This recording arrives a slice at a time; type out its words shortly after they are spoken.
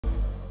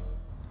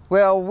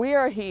Well, we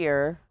are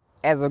here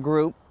as a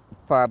group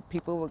for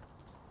people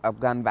of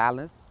gun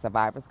violence,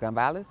 survivors of gun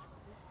violence,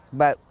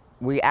 but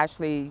we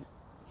actually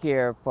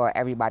here for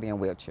everybody in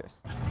wheelchairs.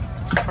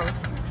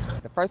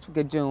 The first week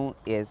of June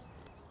is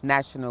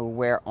National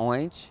Wear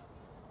Orange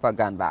for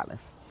gun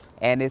violence,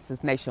 and this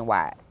is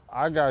nationwide.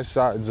 I got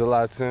shot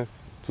July 10th,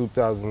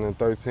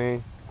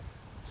 2013,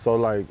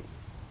 so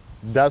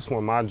that's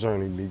when my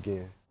journey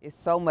began. It's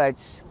so much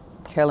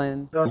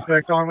killing.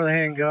 Suspect armed with a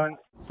handgun.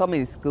 So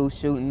many school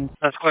shootings.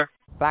 That's clear.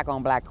 Black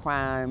on black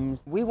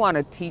crimes. We want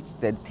to teach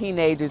the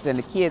teenagers and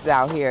the kids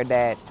out here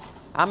that,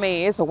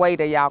 it's a way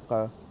that y'all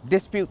can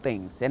dispute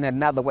things in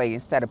another way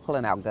instead of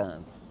pulling out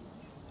guns,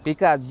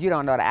 because you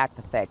don't know the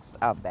after effects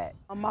of that.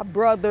 My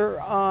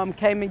brother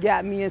came and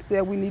got me and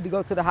said we need to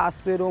go to the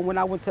hospital. When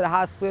I went to the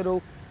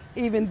hospital,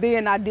 even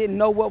then I didn't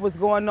know what was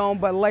going on,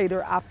 but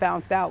later I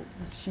found out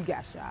she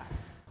got shot.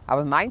 I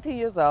was 19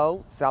 years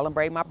old,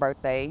 celebrating my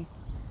birthday,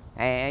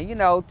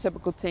 and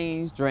typical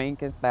teens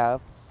drink and stuff.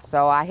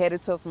 So I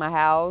headed to my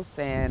house,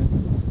 and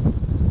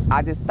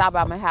I just stopped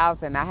by my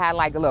house, and I had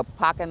like a little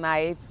pocket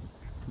knife,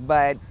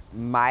 but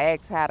my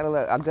ex had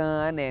a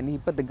gun, and he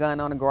put the gun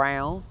on the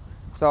ground,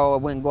 so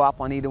it wouldn't go off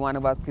on either one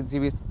of us because he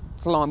was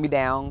slowing me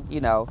down,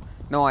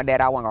 knowing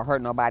that I wasn't gonna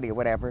hurt nobody or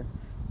whatever.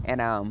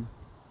 And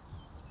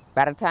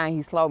by the time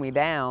he slowed me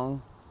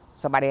down,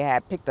 somebody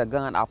had picked a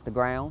gun off the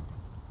ground,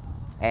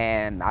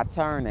 and I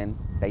turned and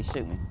they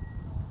shoot me.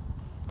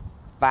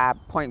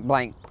 Point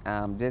blank,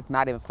 just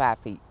not even 5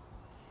 feet.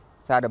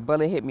 So the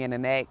bullet hit me in the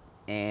neck,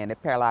 and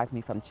it paralyzed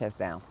me from the chest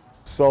down.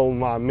 So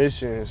my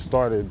mission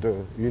started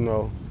to,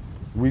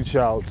 reach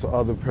out to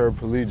other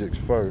paraplegics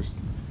first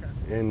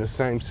in the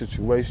same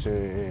situation,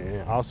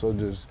 and also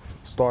just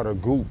start a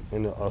group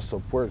and a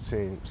support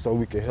team so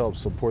we can help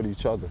support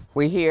each other.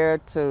 We're here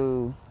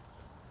to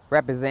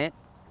represent.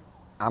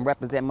 I'm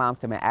representing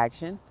Moms in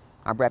Action.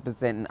 I'm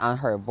representing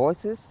Unheard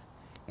Voices,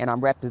 and I'm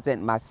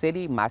representing my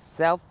city,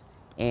 myself,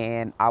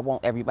 and I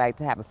want everybody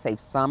to have a safe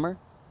summer,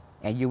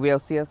 and you will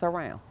see us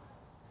around.